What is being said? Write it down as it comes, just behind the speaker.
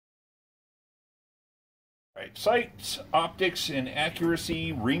Right, Sights, Optics, and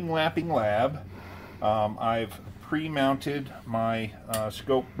Accuracy Ring Lapping Lab. I've pre-mounted my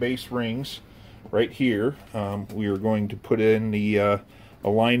scope base rings right here. We are going to put in the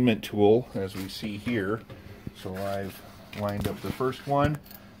alignment tool as we see here. So I've lined up the first one.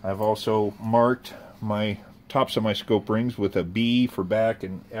 I've also marked my tops of my scope rings with a B for back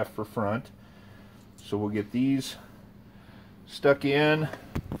and F for front. So we'll get these stuck in.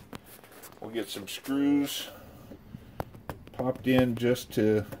 We'll get some screws popped in just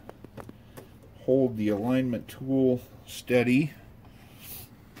to hold the alignment tool steady.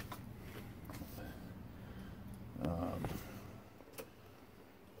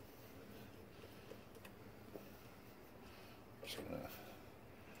 Just gonna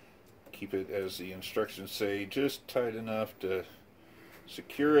keep it, as the instructions say, just tight enough to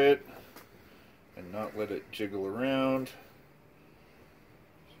secure it and not let it jiggle around.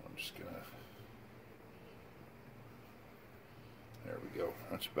 I'm just gonna, there we go,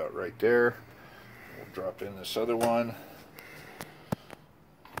 that's about right there. We'll drop in this other one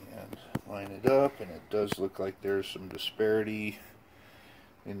and line it up, and it does look like there's some disparity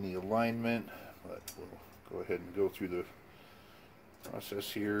in the alignment, but we'll go ahead and go through the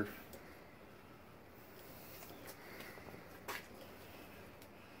process here.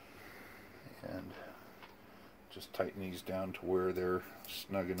 And just tighten these down to where they're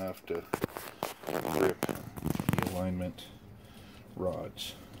snug enough to grip the alignment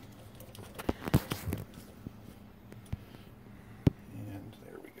rods. And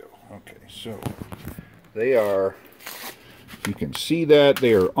there we go. Okay, so they are, you can see that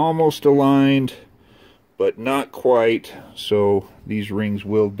they are almost aligned, but not quite, so these rings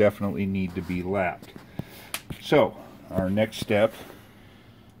will definitely need to be lapped. So our next step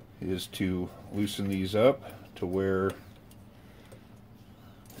is to loosen these up to where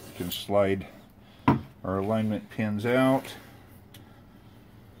we can slide our alignment pins out,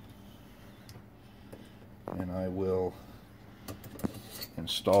 and I will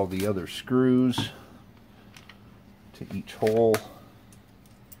install the other screws to each hole,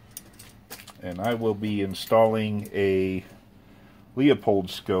 and I will be installing a Leopold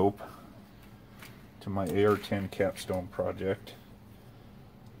scope to my AR-10 capstone project.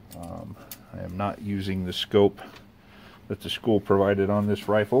 I am not using the scope that the school provided on this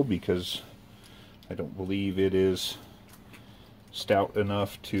rifle because I don't believe it is stout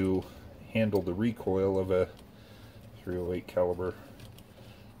enough to handle the recoil of a .308 caliber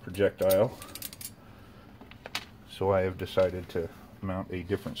projectile. So I have decided to mount a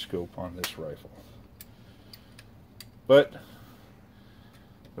different scope on this rifle. But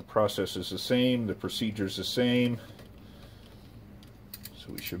the process is the same, the procedure is the same,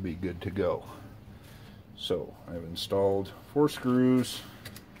 so we should be good to go. So I've installed 4 screws,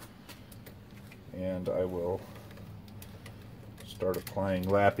 and I will start applying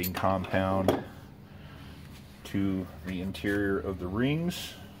lapping compound to the interior of the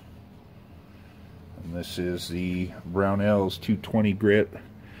rings. And this is the Brownell's 220 grit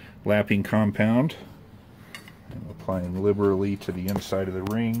lapping compound. I'm applying liberally to the inside of the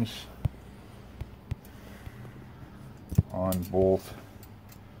rings on both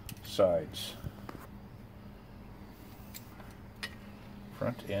sides,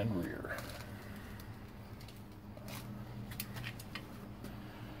 front and rear.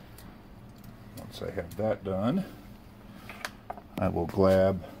 Once I have that done, I will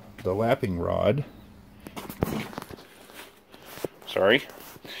grab the lapping rod.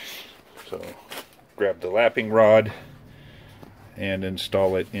 So grab the lapping rod and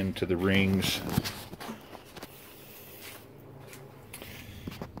install it into the rings.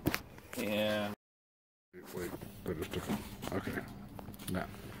 And okay, now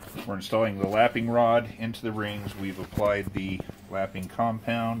we're installing the lapping rod into the rings. We've applied the lapping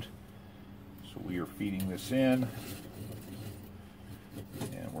compound, so we are feeding this in,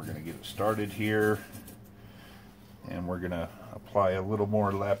 and we're going to get it started here, and we're going to apply a little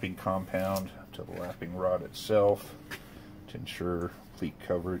more lapping compound to the lapping rod itself to ensure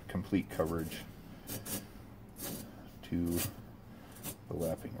complete coverage to the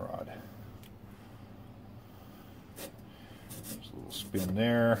lapping rod. There's a little spin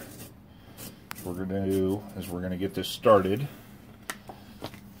there. What we're going to do is we're going to get this started,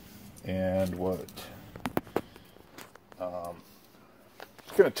 and what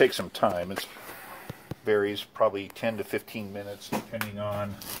it's going to take some time. It varies, probably 10 to 15 minutes depending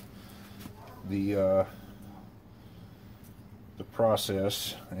on the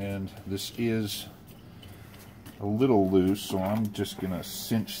process, and this is a little loose, so I'm just gonna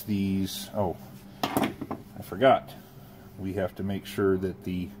cinch these. Oh, I forgot, we have to make sure that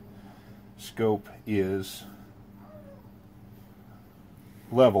the scope is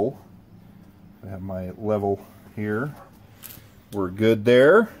level. I have my level here. We're good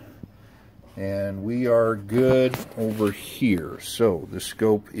there. And we are good over here. So the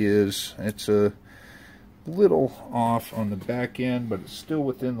scope is, it's a little off on the back end, but it's still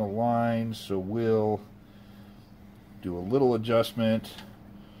within the line, so we'll do a little adjustment,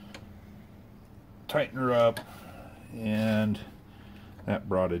 tighten her up, and that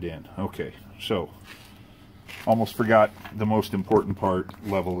brought it in. Okay, so almost forgot the most important part,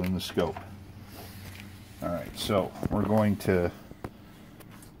 level in the scope. Alright, so we're going to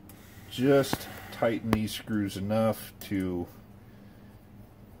just tighten these screws enough to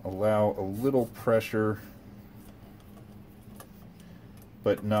allow a little pressure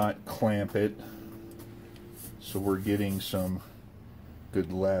but not clamp it, so we're getting some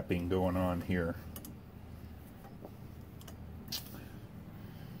good lapping going on here.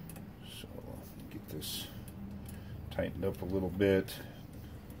 So get this tightened up a little bit.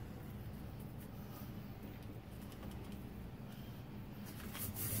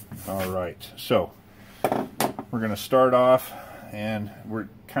 Alright, so we're going to start off, and we're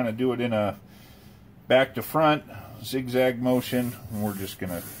kind of do it in a back to front zigzag motion, and we're just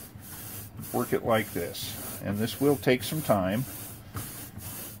going to work it like this. And this will take some time,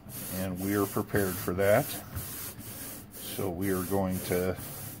 and we are prepared for that. So we are going to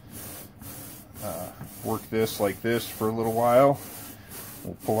work this like this for a little while.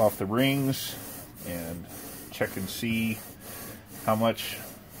 We'll pull off the rings and check and see how much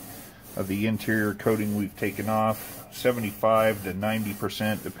of the interior coating we've taken off. 75 to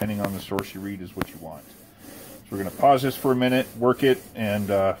 90%, depending on the source you read, is what you want. So we're going to pause this for a minute, work it,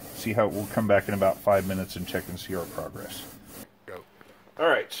 and see how we'll come back in about 5 minutes and check and see our progress. Go.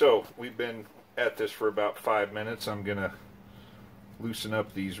 Alright, so we've been at this for about 5 minutes. I'm going to loosen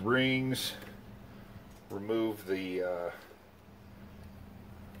up these rings, remove the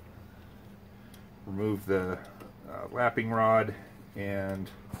lapping rod, and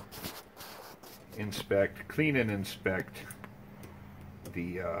clean and inspect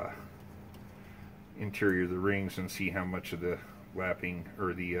the interior of the rings and see how much of the lapping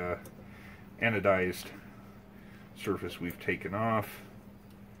or the anodized surface we've taken off.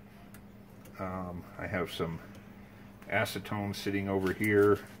 I have some acetone sitting over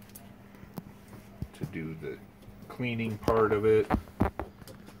here to do the cleaning part of it.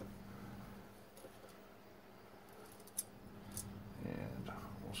 And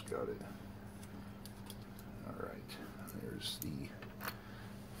almost got it. Alright, there's the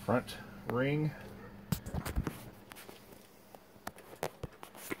front ring.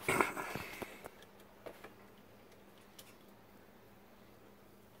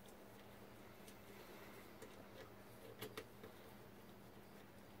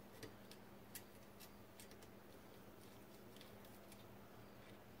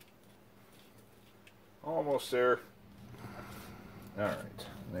 Almost there. Alright,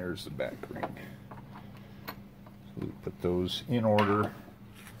 there's the back ring. So we put those in order.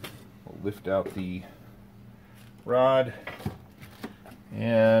 We'll lift out the rod,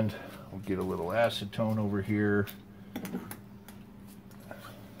 and we'll get a little acetone over here.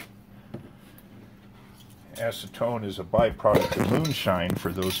 Acetone is a byproduct of moonshine,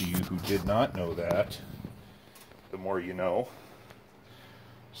 for those of you who did not know that. The more you know.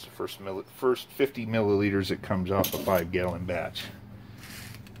 It's the first 50 milliliters that comes off a 5-gallon batch.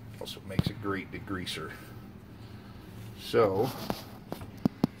 Also makes a great degreaser. So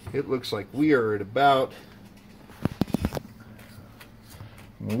it looks like we are at about,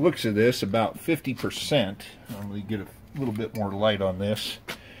 from the looks of this, about 50%. I'm going to get a little bit more light on this.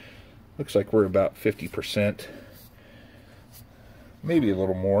 Looks like we're about 50%. Maybe a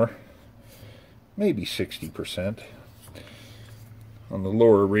little more. Maybe 60%. On the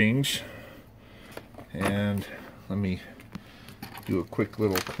lower rings. And let me do a quick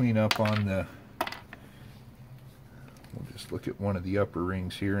little cleanup on the, we'll just look at one of the upper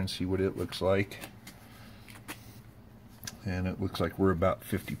rings here and see what it looks like. And it looks like we're about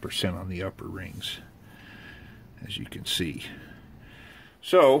 50% on the upper rings, as you can see.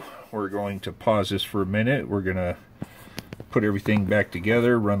 So we're going to pause this for a minute. We're going to put everything back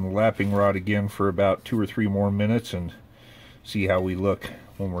together, run the lapping rod again for about 2 or 3 more minutes, and see how we look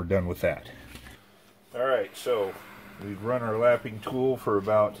when we're done with that. Alright, so we've run our lapping tool for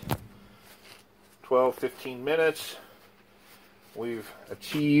about 12-15 minutes. We've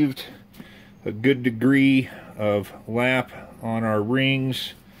achieved a good degree of lap on our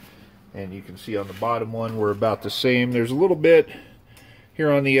rings, and you can see on the bottom one we're about the same. There's a little bit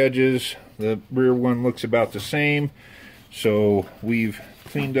here on the edges. The rear one looks about the same. So we've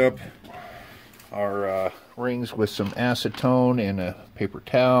cleaned up our rings with some acetone and a paper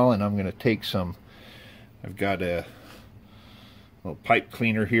towel, and I'm going to take some, I've got a little pipe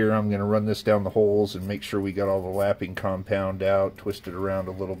cleaner here. I'm going to run this down the holes and make sure we got all the lapping compound out, twist it around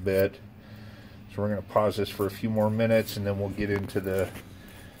a little bit. So we're going to pause this for a few more minutes, and then we'll get into the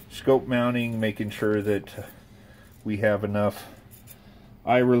scope mounting, making sure that we have enough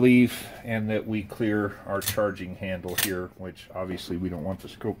eye relief and that we clear our charging handle here, which obviously we don't want the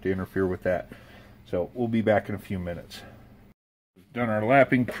scope to interfere with that. So we'll be back in a few minutes. We've done our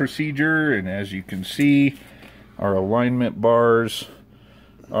lapping procedure, and as you can see, our alignment bars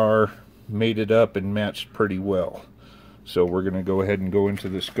are mated up and matched pretty well. So we're going to go ahead and go into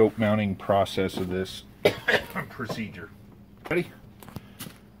the scope mounting process of this procedure. Ready?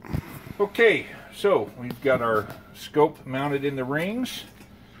 Okay, so we've got our scope mounted in the rings.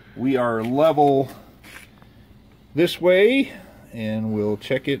 We are level this way, and we'll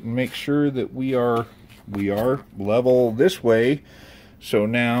check it and make sure that we are level this way. So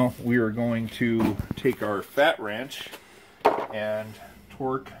now we are going to take our fat wrench and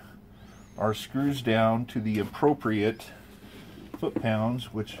torque our screws down to the appropriate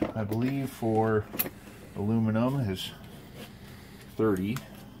foot-pounds, which I believe for aluminum is 30,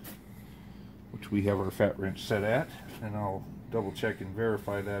 which we have our fat wrench set at, and I'll double check and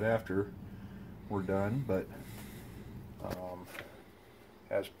verify that after we're done. But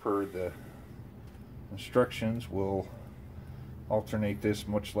as per the instructions, we'll alternate this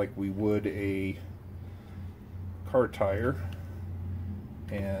much like we would a car tire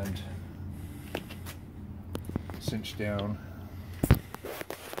and cinch down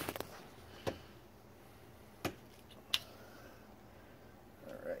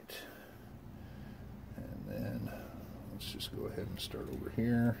just go ahead and start over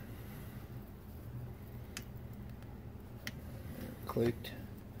here. Clicked.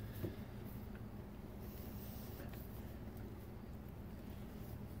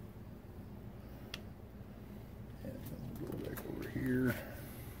 And then we'll go back over here.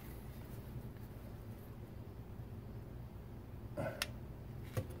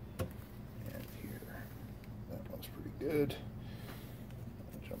 And here. That one's pretty good.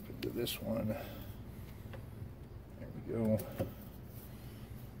 I'll jump into this one. Go.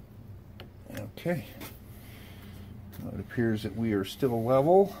 Okay, well, it appears that we are still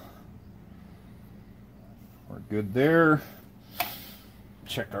level. We're good there.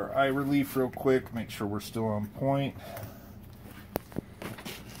 Check our eye relief real quick, make sure we're still on point.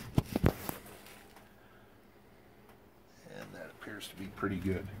 And that appears to be pretty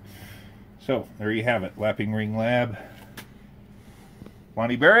good. So there you have it, Lapping Ring Lab.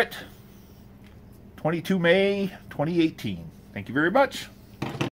 Lonnie Barrett, 22 May 2018. Thank you very much.